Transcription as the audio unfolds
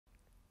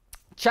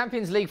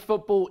Champions League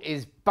football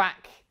is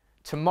back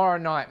tomorrow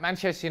night.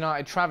 Manchester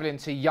United travelling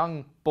to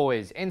Young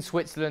Boys in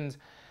Switzerland.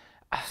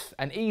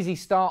 An easy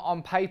start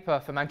on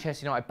paper for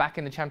Manchester United back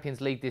in the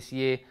Champions League this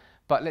year,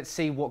 but let's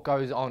see what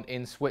goes on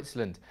in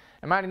Switzerland.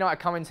 And Man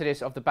United come into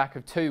this off the back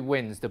of 2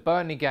 wins. The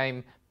Burnley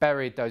game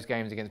buried those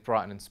games against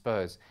Brighton and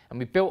Spurs, and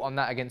we built on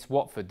that against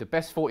Watford. The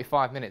best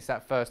 45 minutes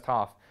that first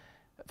half,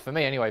 for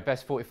me anyway,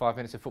 best 45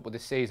 minutes of football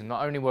this season.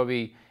 Not only were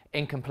we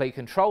in complete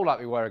control like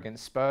we were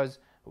against Spurs,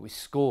 but we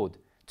scored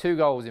 2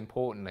 goals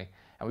importantly,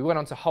 and we went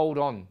on to hold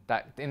on.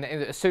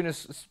 As soon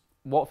as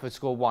Watford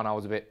scored 1, I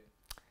was a bit,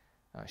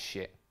 oh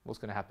shit, what's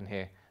going to happen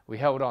here? We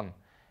held on,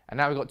 and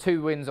now we've got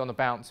 2 wins on the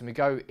bounce, and we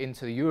go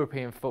into the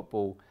European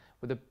football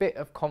with a bit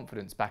of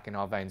confidence back in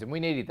our veins, and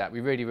we needed that. We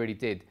really, really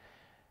did.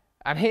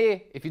 And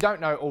here, if you don't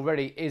know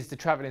already, is the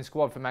travelling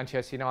squad for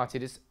Manchester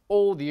United. It's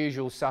all the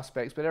usual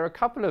suspects, but there are a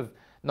couple of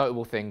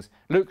notable things.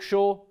 Luke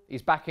Shaw,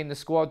 he's back in the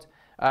squad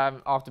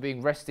after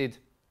being rested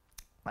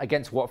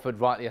against Watford,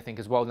 rightly I think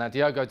as well. Now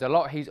Diogo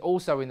Dalot, he's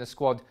also in the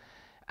squad.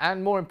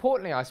 And more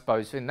importantly, I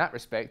suppose, in that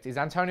respect, is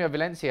Antonio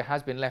Valencia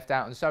has been left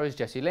out, and so is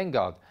Jesse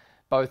Lingard,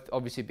 both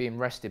obviously being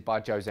rested by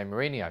Jose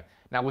Mourinho.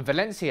 Now with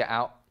Valencia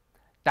out,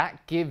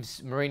 that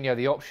gives Mourinho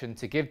the option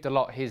to give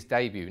Dalot his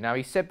debut. Now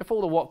he said before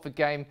the Watford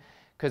game,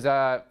 because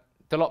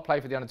Dalot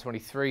played for the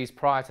under-23s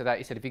prior to that,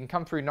 he said if he can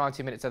come through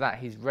 90 minutes of that,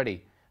 he's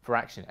ready for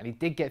action. And he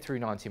did get through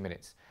 90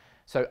 minutes.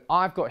 So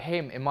I've got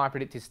him in my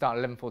predicted start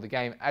 11 for the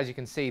game. As you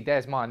can see,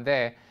 there's mine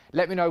there.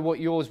 Let me know what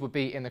yours would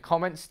be in the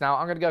comments. Now,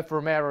 I'm going to go for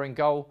Romero in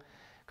goal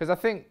because I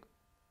think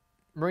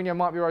Mourinho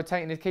might be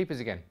rotating his keepers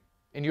again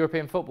in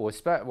European football,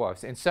 well,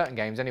 in certain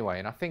games anyway.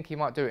 And I think he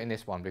might do it in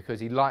this one because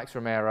he likes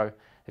Romero.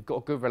 They've got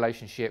a good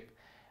relationship,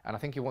 and I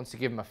think he wants to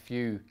give him a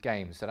few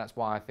games. So that's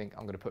why I think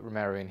I'm going to put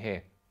Romero in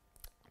here.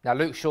 Now,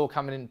 Luke Shaw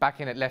coming in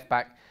back in at left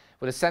back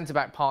with a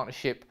centre-back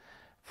partnership,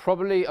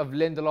 probably of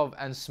Lindelof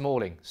and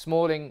Smalling.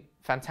 Smalling,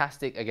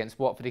 fantastic against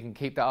Watford. He can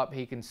keep that up.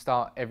 He can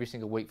start every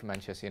single week for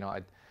Manchester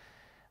United.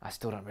 I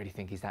still don't really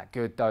think he's that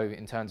good, though,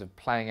 in terms of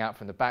playing out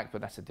from the back,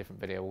 but that's a different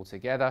video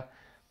altogether.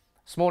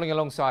 Smalling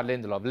alongside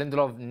Lindelof.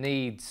 Lindelof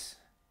needs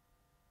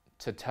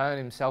to turn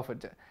himself.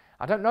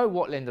 I don't know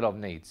what Lindelof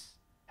needs.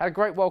 Had a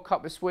great World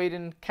Cup with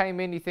Sweden. Came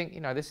in, you think, you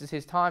know, this is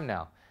his time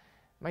now.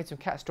 Made some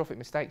catastrophic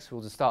mistakes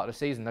towards the start of the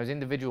season. Those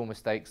individual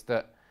mistakes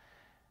that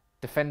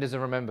defenders are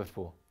remembered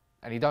for.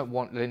 And you don't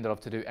want Lindelof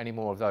to do any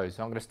more of those.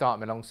 So I'm going to start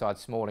him alongside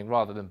Smalling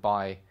rather than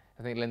Bailly.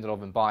 I think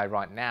Lindelof and Bailly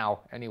right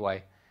now,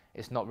 anyway,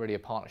 it's not really a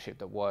partnership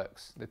that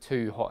works. They're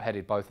too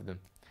hot-headed, both of them.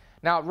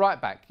 Now, at right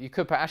back, you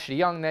could put Ashley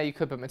Young there, you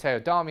could put Matteo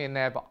Darmian in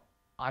there, but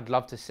I'd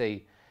love to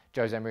see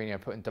Jose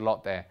Mourinho putting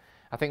Dalot there.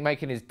 I think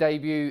making his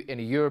debut in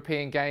a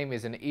European game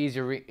is an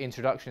easier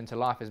introduction to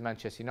life as a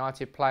Manchester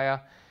United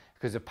player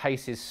because the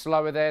pace is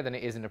slower there than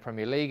it is in the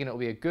Premier League, and it'll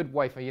be a good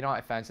way for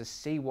United fans to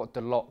see what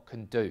Dalot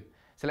can do.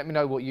 So let me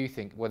know what you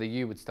think, whether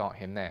you would start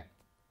him there.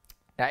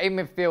 Now in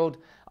midfield,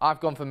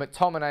 I've gone for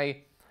McTominay,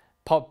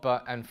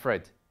 Pogba and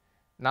Fred.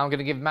 Now I'm going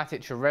to give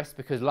Matic a rest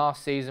because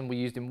last season we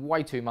used him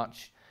way too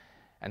much,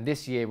 and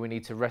this year we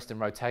need to rest and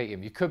rotate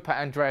him. You could put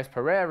Andreas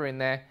Pereira in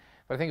there,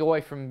 but I think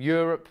away from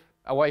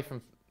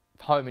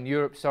home in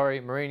Europe,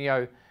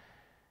 Mourinho,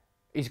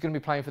 he's going to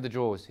be playing for the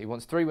draws. He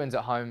wants 3 wins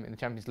at home in the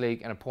Champions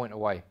League and a point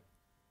away.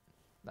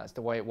 That's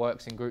the way it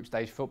works in group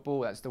stage football.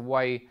 That's the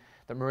way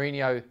that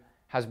Mourinho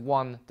has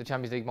won the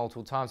Champions League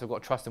multiple times. I've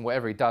got to trust in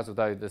whatever he does,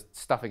 although the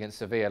stuff against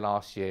Sevilla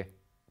last year,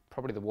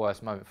 probably the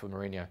worst moment for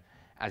Mourinho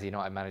as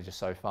United manager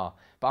so far.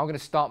 But I'm going to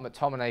start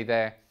McTominay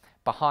there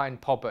behind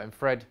Pogba and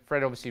Fred.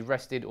 Fred obviously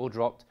rested or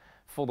dropped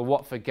for the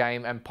Watford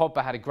game, and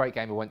Pogba had a great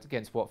game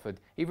against Watford.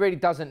 He really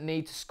doesn't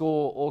need to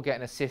score or get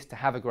an assist to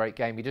have a great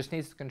game. He just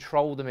needs to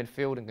control the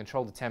midfield and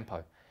control the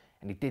tempo,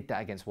 and he did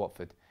that against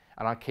Watford.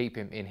 And I keep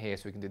him in here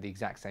so we can do the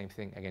exact same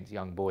thing against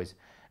Young Boys.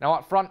 Now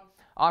up front,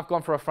 I've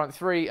gone for a front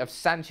 3 of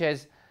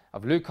Sanchez,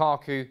 of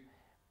Lukaku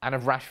and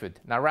of Rashford.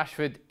 Now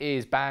Rashford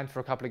is banned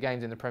for a couple of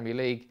games in the Premier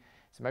League,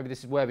 so maybe this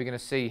is where we're going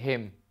to see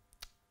him,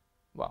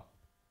 well,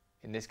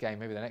 in this game,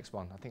 maybe the next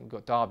one. I think we've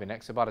got Derby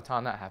next, so by the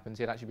time that happens,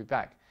 he'll actually be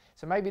back.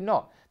 So maybe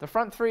not. The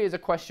front 3 is a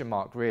question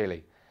mark,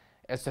 really,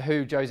 as to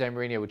who Jose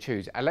Mourinho would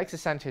choose.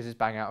 Alexis Sanchez is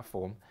bang out of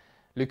form.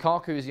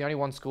 Lukaku is the only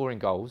one scoring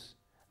goals.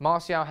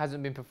 Martial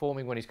hasn't been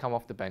performing when he's come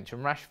off the bench,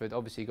 and Rashford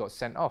obviously got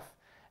sent off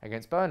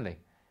against Burnley.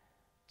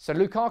 So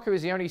Lukaku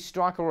is the only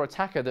striker or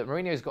attacker that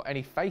Mourinho's got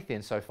any faith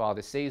in so far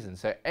this season.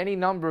 So any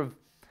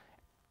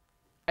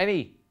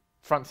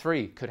front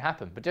 3 could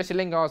happen. But Jesse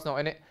Lingard's not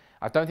in it.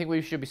 I don't think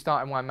we should be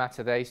starting Juan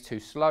Mata there. He's too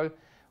slow.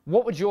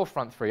 What would your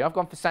front 3? I've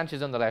gone for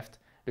Sanchez on the left,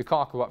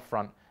 Lukaku up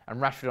front, and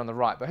Rashford on the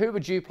right. But who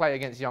would you play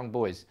against Young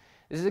Boys?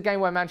 This is a game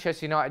where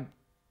Manchester United,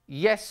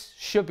 yes,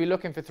 should be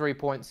looking for 3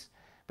 points.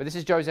 But this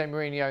is Jose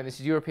Mourinho and this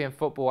is European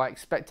football. I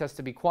expect us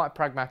to be quite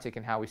pragmatic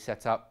in how we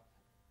set up.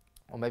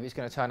 Or maybe it's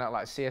going to turn out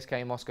like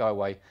CSK Moscow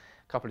away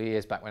a couple of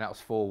years back when that was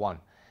 4-1.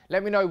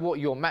 Let me know what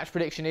your match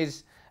prediction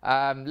is.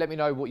 Let me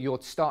know what your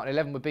starting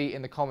 11 would be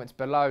in the comments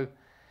below.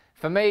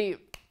 For me,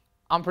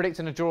 I'm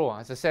predicting a draw.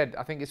 As I said,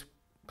 I think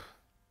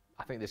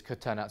I think this could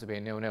turn out to be a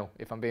 0-0.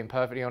 If I'm being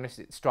perfectly honest,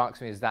 it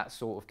strikes me as that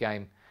sort of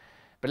game.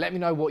 But let me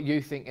know what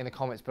you think in the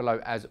comments below,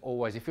 as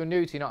always. If you're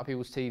new to United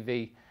People's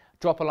TV,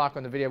 drop a like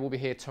on the video. We'll be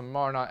here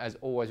tomorrow night, as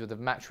always, with a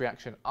match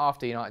reaction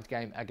after United's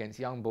game against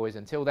Young Boys.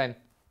 Until then,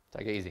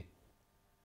 take it easy.